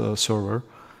 96-bit server,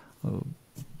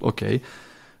 okay,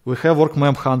 we have work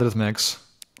mem 100 megs,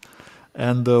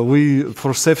 and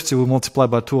for safety we multiply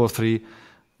by 2 or 3.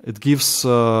 It gives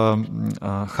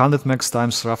 100 megs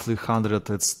times roughly 100.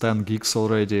 It's 10 gigs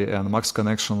already, and max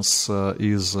connections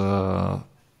is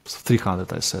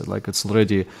 300. I said, like it's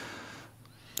already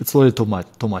too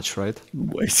much, right?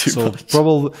 Way too So much.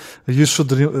 probably you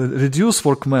should reduce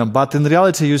work mem, but in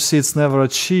reality you see it's never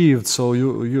achieved. So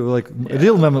you like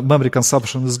real memory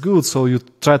consumption is good, so you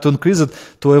try to increase it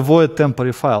to avoid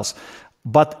temporary files.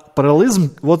 But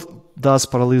parallelism, what does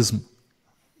parallelism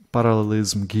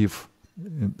give?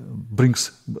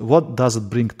 What does it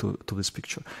bring to this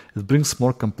picture? It brings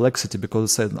more complexity, because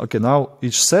it said, okay, now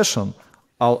each session,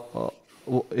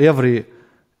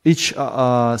 each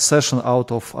session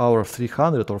out of our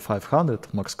 300 or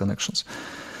 500 max connections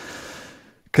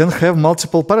can have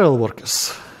multiple parallel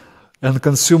workers and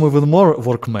consume even more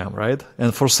work mem, right?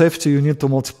 And for safety, you need to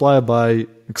multiply by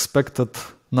expected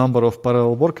number of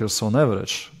parallel workers on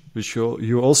average, which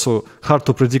you also hard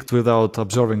to predict without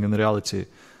observing in reality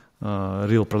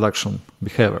real production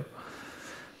behavior.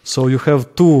 So you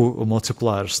have 2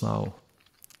 multipliers now.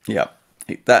 Yeah,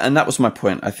 that was my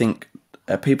point. I think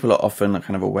people are often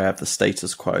kind of aware of the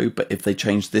status quo, but if they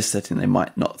change this setting, they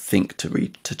might not think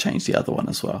to change the other one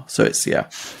as well. So it's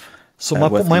So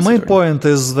my main point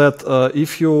is that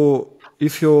if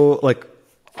you like,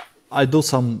 I do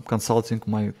some consulting,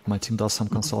 my team does some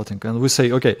consulting, and we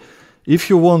say, okay, if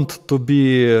you want to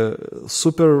be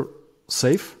super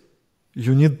safe,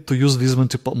 you need to use these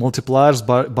multipliers,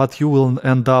 but you will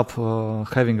end up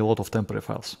having a lot of temporary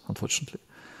files, unfortunately.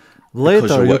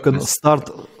 Later, you can start,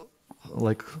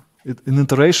 like in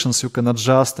iterations, you can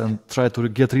adjust and try to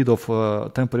get rid of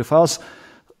temporary files,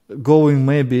 going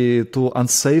maybe to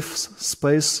unsafe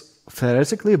space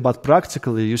theoretically, but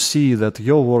practically you see that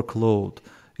your workload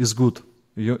is good.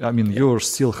 You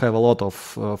still have a lot of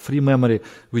free memory,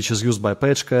 which is used by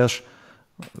page cache.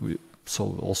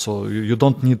 So also you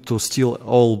don't need to steal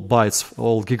all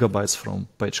gigabytes from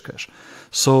page cache.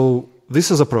 So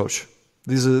this is approach.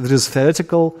 There is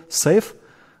theoretical safe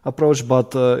approach,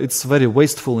 but it's very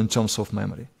wasteful in terms of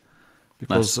memory,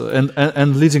 because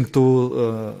and leading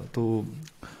to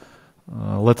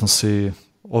latency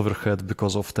overhead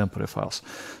because of temporary files.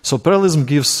 So parallelism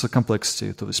gives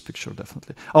complexity to this picture,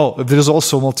 definitely. Oh, there is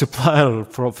also a multiplier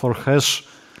for hash.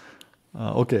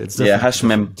 Okay, it's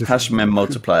definitely hash mem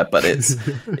multiplier, but it's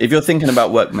if you're thinking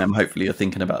about work mem, hopefully you're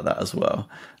thinking about that as well,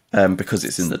 because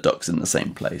it's in the docs in the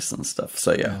same place and stuff.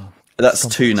 So that's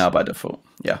 2 now by default.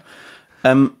 Yeah.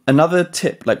 Another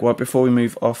tip, like before we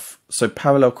move off, so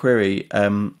parallel query.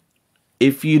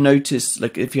 If you notice,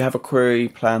 like if you have a query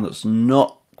plan that's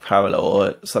not parallel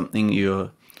or something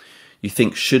you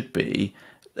think should be,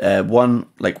 one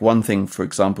thing, for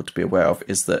example, to be aware of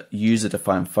is that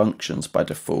user-defined functions by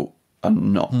default are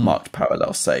not marked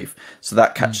parallel safe. So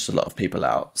that catches a lot of people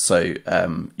out. So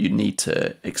you need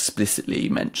to explicitly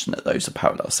mention that those are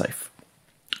parallel safe.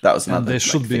 That was another. And they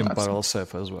should be in parallel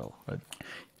safe as well, right?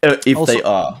 If also, they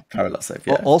are parallel safe,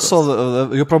 yeah.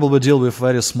 Also, you probably deal with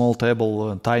very small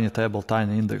table, tiny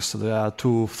index. There are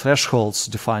 2 thresholds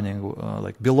defining,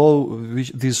 like below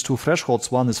these 2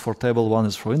 thresholds, one is for table, one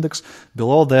is for index.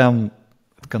 Below them,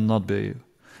 it cannot be.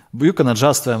 You can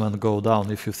adjust them and go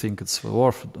down if you think it's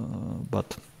worth,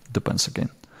 but depends again.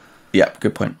 Yeah,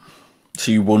 good point.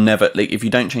 So you will never, like, if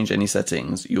you don't change any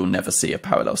settings, you'll never see a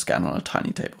parallel scan on a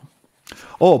tiny table.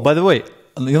 Oh, by the way,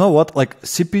 you know what? Like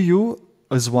CPU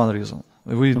is one reason.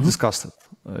 We discussed it.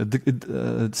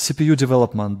 CPU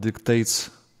development dictates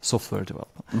software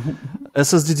development.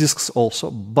 SSD disks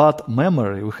also, but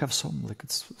memory, we have some, like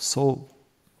it's so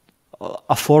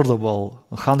affordable,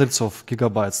 hundreds of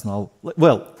gigabytes now.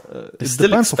 Well, it still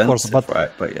depends, of course, but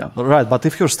right, but yeah, right. But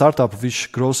if you're a startup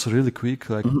which grows really quick,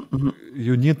 like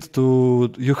you need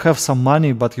to, you have some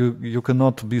money, but you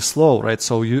cannot be slow, right?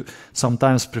 So you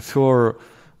sometimes prefer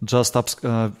just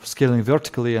scaling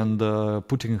vertically and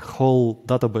putting whole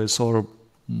database or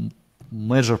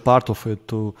major part of it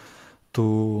to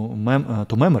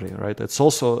memory, right?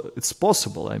 It's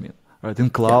possible. I mean, right, in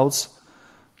clouds. Yeah.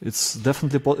 It's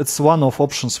definitely it's one of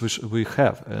options which we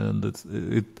have, and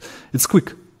it's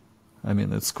quick. I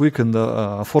mean, it's quick and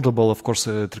affordable. Of course,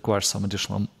 it requires some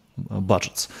additional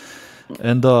budgets,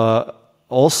 and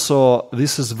also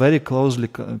this is very closely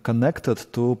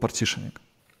connected to partitioning,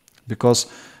 because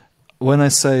when I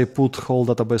say put whole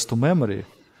database to memory,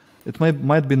 it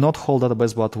might be not whole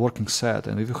database but working set,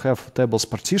 and if you have tables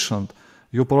partitioned,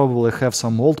 you probably have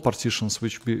some old partitions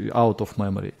which be out of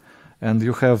memory. And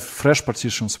you have fresh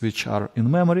partitions which are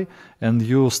in memory, and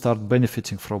you start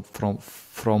benefiting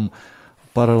from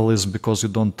parallelism because you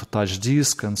don't touch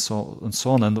disk and so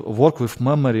on. And work with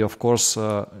memory, of course,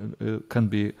 can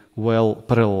be well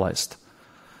parallelized.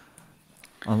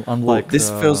 Unlike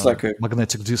this feels like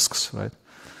magnetic disks, right?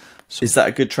 So, is that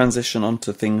a good transition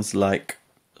onto things like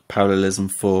parallelism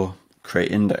for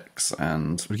create index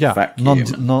and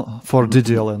vacuum? Not for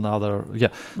DDL and other. Yeah.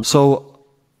 So.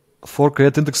 For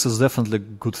create index is definitely a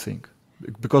good thing,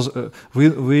 because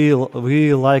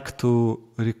we like to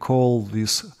recall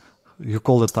this, you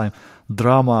call it time,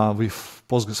 drama with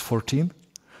Postgres 14.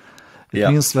 It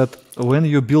means that when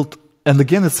you build, and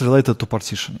again it's related to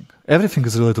partitioning. Everything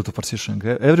is related to partitioning.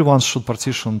 Everyone should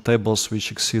partition tables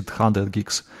which exceed 100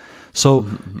 gigs. So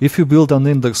if you build an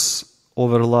index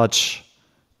over a large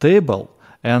table,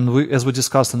 and as we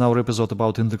discussed in our episode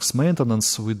about index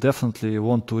maintenance, we definitely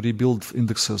want to rebuild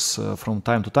indexes from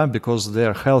time to time because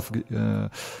their health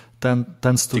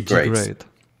tends to degrade.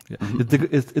 Yeah.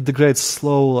 It degrades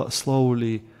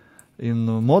slowly in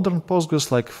modern Postgres,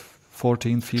 like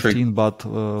 14, 15, but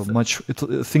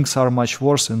things are much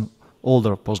worse in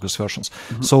older Postgres versions.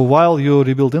 So while you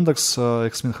rebuild index,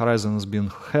 X-min horizon is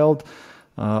being held,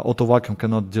 auto vacuum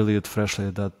cannot delete freshly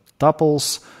that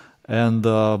tuples, and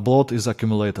bloat is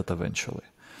accumulated eventually.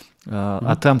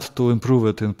 Attempt to improve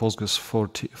it in Postgres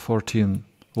 14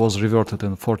 was reverted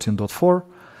in 14.4.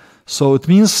 So it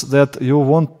means that you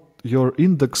want your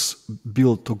index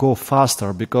build to go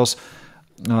faster, because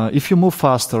if you move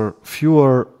faster,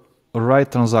 fewer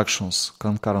write transactions,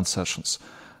 concurrent sessions,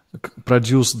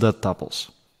 produce dead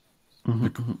tuples.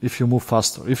 If you move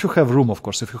faster. If you have room, of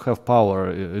course, if you have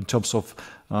power in terms of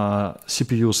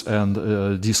CPUs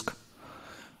and disk.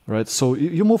 Right, so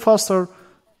you move faster,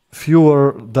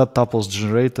 fewer dead tuples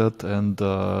generated, and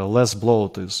less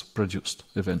bloat is produced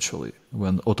eventually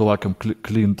when AutoVacuum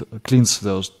cleans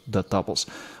those dead tuples.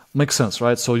 Makes sense,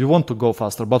 right? So you want to go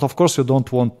faster, but of course you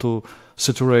don't want to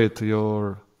saturate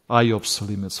your IOPS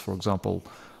limits, for example,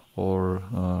 or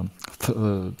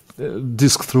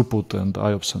disk throughput and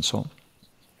IOPS and so on.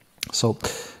 So,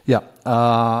 yeah.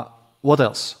 What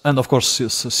else? And of course,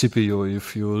 CPU.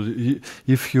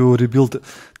 If you rebuild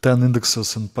 10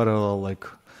 indexes in parallel, like,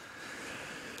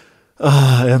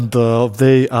 and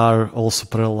they are also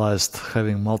parallelized,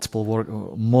 having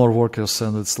more workers,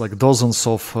 and it's like dozens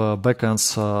of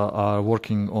backends are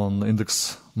working on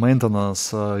index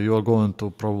maintenance. You are going to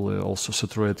probably also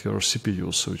saturate your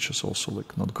CPUs, which is also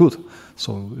like not good.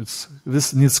 So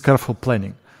this needs careful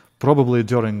planning. Probably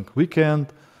during weekend,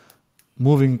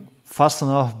 moving fast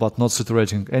enough, but not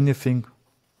saturating anything.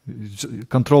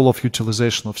 Control of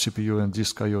utilization of CPU and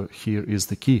disk I/O here is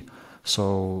the key.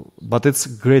 So, but it's a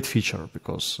great feature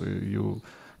because you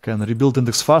can rebuild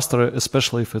index faster,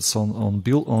 especially if it's on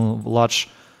large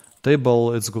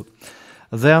table. It's good.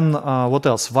 Then what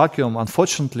else? Vacuum.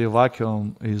 Unfortunately,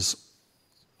 vacuum is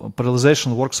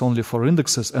parallelization works only for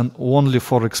indexes and only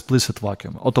for explicit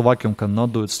vacuum. Auto vacuum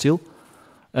cannot do it still.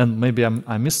 And maybe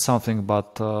I missed something,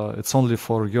 but it's only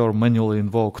for your manually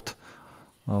invoked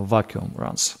vacuum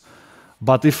runs.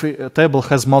 But if a table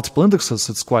has multiple indexes,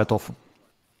 it's quite often.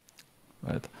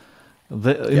 Right?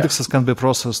 The indexes can be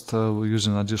processed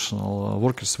using additional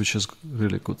workers, which is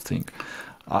really good thing.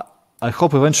 I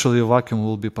hope eventually vacuum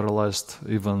will be parallelized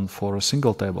even for a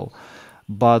single table.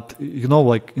 But,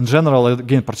 like in general,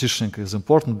 again, partitioning is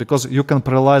important because you can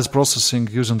parallelize processing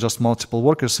using just multiple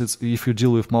workers if you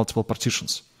deal with multiple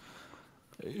partitions.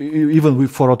 Even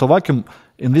for auto vacuum,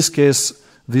 in this case,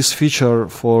 this feature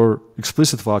for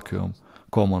explicit vacuum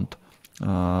command,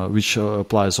 which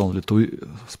applies only to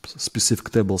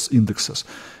specific tables indexes,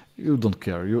 you don't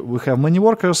care. We have many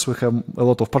workers, we have a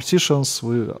lot of partitions,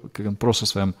 we can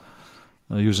process them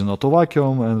using auto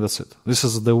vacuum, and that's it. This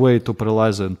is the way to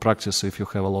parallelize in practice if you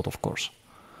have a lot of cores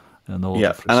and a lot of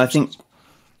resources. And I think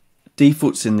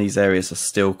defaults in these areas are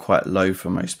still quite low for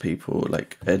most people,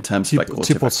 like in terms of like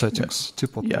Teapot settings,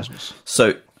 Teapot Postgres.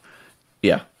 So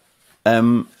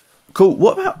cool.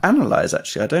 What about analyze?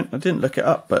 Actually, I didn't look it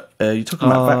up, but you're talking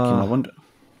about vacuum. I wonder.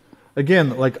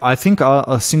 Again, like I think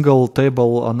a single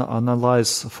table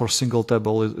analyze for single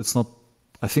table, it's not.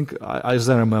 I think as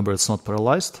I remember, it's not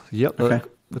parallelized. Yeah, okay.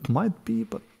 It might be,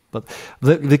 but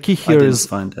the key here is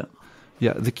find it.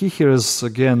 Yeah, the key here is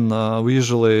again we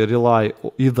usually rely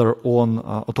either on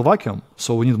auto vacuum,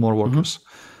 so we need more workers.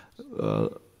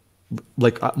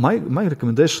 My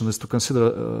recommendation is to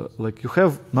consider like you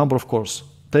have number of cores.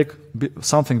 Take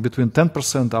something between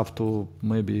 10% up to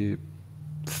maybe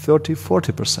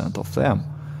 30-40% of them,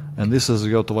 and this is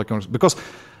your auto vacuum. Because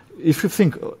if you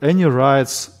think any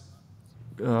writes,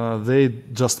 they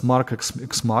just mark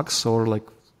xmax, or like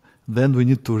then we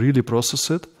need to really process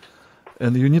it,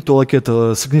 and you need to allocate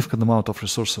a significant amount of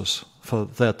resources for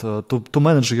that to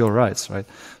manage your writes, right?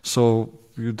 So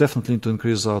you definitely need to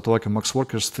increase auto vacuum max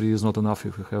workers. 3 is not enough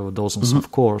if you have dozens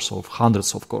of cores or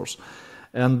hundreds of cores.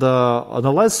 And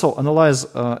analyze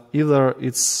either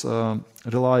it's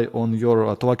rely on your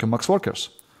auto vacuum max workers,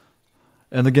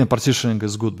 and again partitioning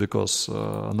is good because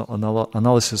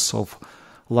analysis of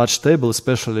large table,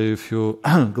 especially if you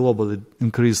globally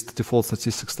increase the default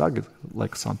statistics target,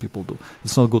 like some people do,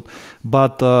 it's not good.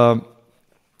 But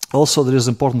also there is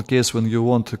important case when you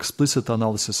want explicit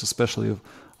analysis, especially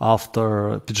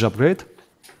after PG upgrade.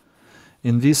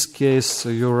 In this case,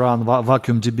 you run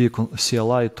vacuumdb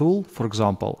CLI tool, for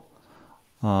example,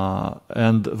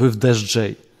 and with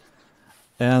 -j,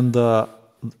 and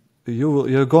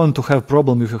you're going to have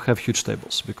problem if you have huge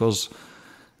tables, because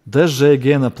 -j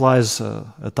again applies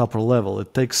at upper level.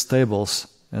 It takes tables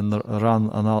and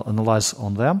analyze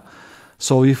on them.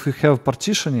 So if you have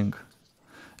partitioning,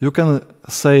 you can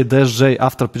say -j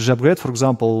after PG upgrade. For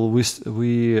example,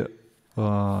 we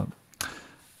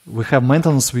have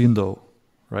maintenance window,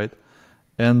 right?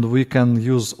 And we can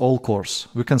use all cores.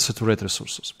 We can saturate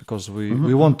resources because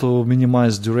we want to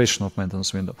minimize duration of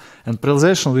maintenance window. And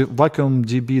parallelization with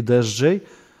vacuumdb -j,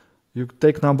 you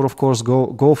take number of cores,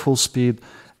 go full speed,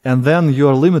 and then you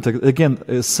are limited. Again,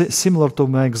 similar to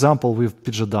my example with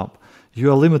pgdump, you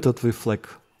are limited with like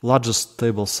largest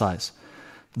table size.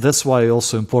 That's why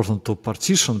also important to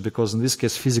partition, because in this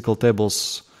case, physical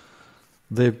tables,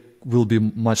 they will be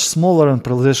much smaller and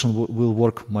parallelization will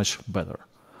work much better.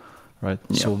 Right,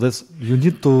 so you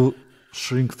need to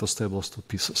shrink those tables to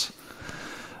pieces.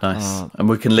 Nice, and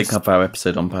we can link up our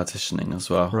episode on partitioning as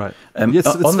well. Right,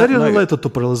 it's very related to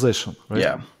parallelization. Right?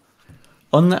 Yeah.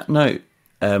 On that note,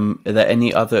 are there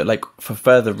any other, like for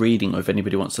further reading, or if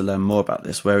anybody wants to learn more about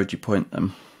this, where would you point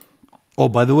them? Oh,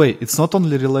 by the way, it's not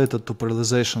only related to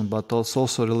parallelization, but it's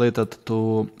also related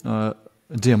to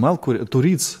DML query, to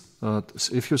reads.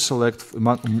 If you select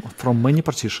from many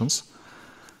partitions,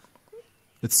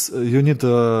 you need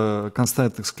a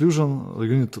constant exclusion.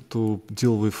 You need to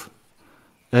deal with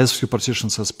as few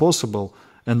partitions as possible,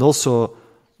 and also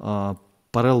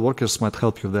parallel workers might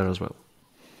help you there as well.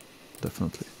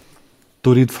 Definitely,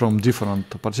 to read from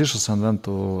different partitions and then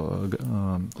to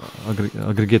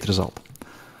aggregate result.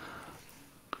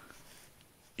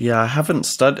 Yeah, I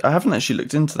haven't actually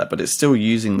looked into that, but it's still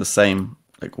using the same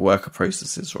like worker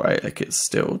processes, right? Like it's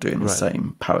still doing the same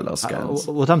parallel scans.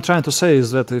 What I'm trying to say is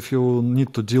that if you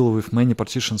need to deal with many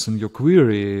partitions in your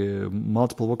query,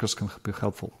 multiple workers can be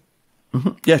helpful.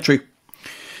 Yeah, true.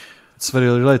 It's very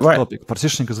related topic.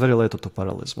 Partitioning is very related to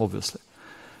parallelism, obviously.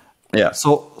 Yeah.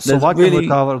 So vacuum we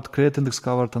covered, create index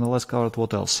covered, analyze covered.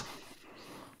 What else?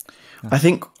 Yeah. I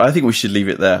think we should leave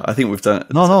it there. I think we've done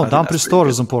it. No, dump restore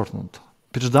is important.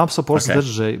 pgdump supports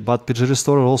 -j, but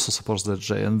pgrestore also supports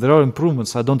 -j, and there are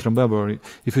improvements. I don't remember.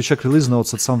 If you check release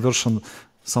notes, at some version,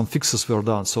 some fixes were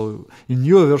done. So in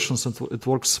newer versions, it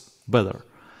works better.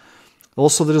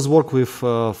 Also, there is work with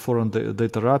foreign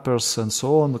data wrappers and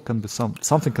so on. Can be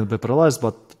something can be parallelized,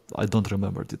 but I don't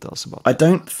remember details about. I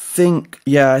don't think.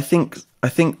 Yeah, I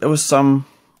think there was some.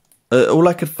 All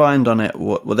I could find on it,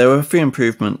 there were a few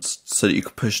improvements so that you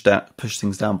could push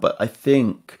things down. But I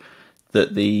think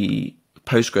that the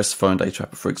Postgres foreign data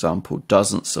wrapper, for example,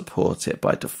 doesn't support it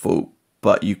by default,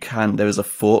 but you can. There is a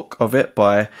fork of it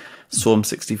by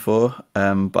Swarm64,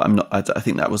 but I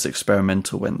think that was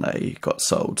experimental when they got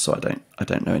sold, so I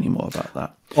don't know any more about that.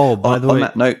 Oh, by the way, on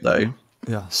that note, though.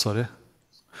 Yeah, sorry.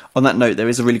 On that note, there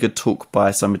is a really good talk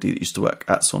by somebody that used to work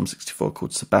at Swarm64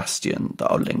 called Sebastian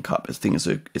that I'll link up. I think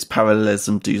it's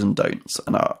Parallelism Do's and Don'ts,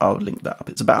 and I'll link that up.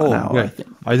 It's about an hour, yeah.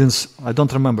 I think. I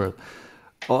don't remember it.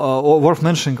 Worth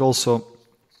mentioning also.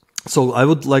 So I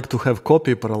would like to have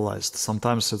copy parallelized.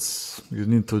 Sometimes you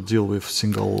need to deal with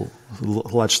single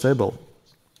large table.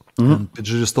 And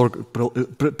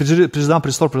pgDump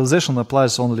restore parallelization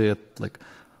applies only at like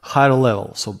higher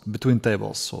level, so between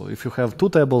tables. So if you have two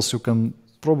tables, you can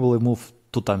probably move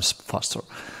 2 times faster,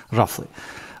 roughly.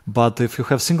 But if you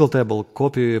have single table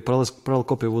copy, parallel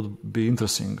copy would be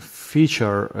interesting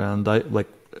feature, and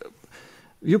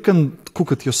you can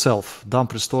cook it yourself.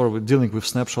 Dump restore with dealing with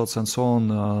snapshots and so on,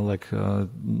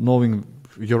 knowing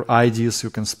your IDs, you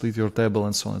can split your table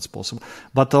and so on. It's possible.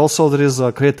 But also there is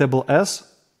a create table as,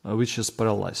 which is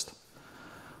parallelized.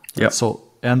 Yeah. So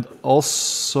and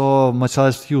also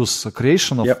materialized use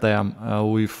creation of them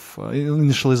with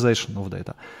initialization of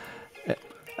data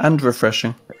and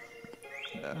refreshing.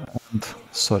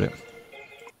 Sorry,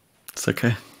 it's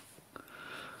okay.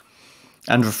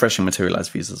 And refreshing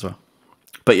materialized views as well.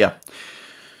 But yeah,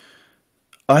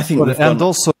 I think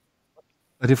also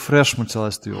refresh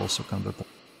materialized view also can be.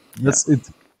 That's it.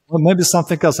 Well, maybe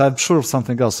something else. I'm sure of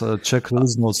something else. Check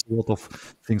release notes. A lot of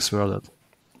things were that.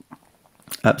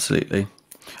 Absolutely.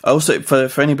 Also,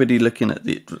 for anybody looking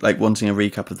at wanting a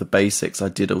recap of the basics, I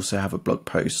did also have a blog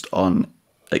post on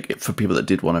for people that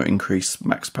did want to increase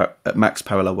max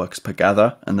parallel workers per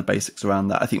gather and the basics around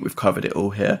that. I think we've covered it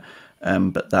all here.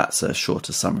 But that's a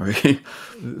shorter summary.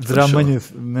 There are many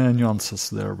nuances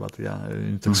there, but you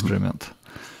need to experiment.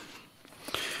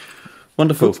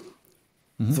 Wonderful.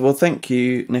 So, well, thank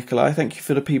you, Nikolay. Thank you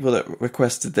for the people that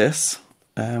requested this.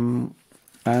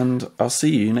 And I'll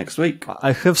see you next week.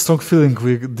 I have strong feeling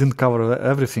we didn't cover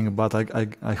everything, but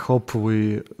I hope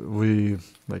we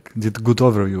did good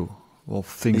overview of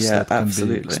things that can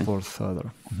be explored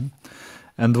further.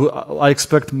 And I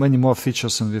expect many more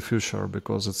features in the future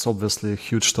because it's obviously a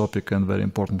huge topic and very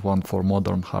important one for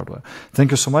modern hardware.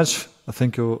 Thank you so much.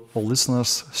 Thank you all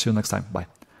listeners. See you next time. Bye.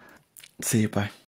 See you. Bye.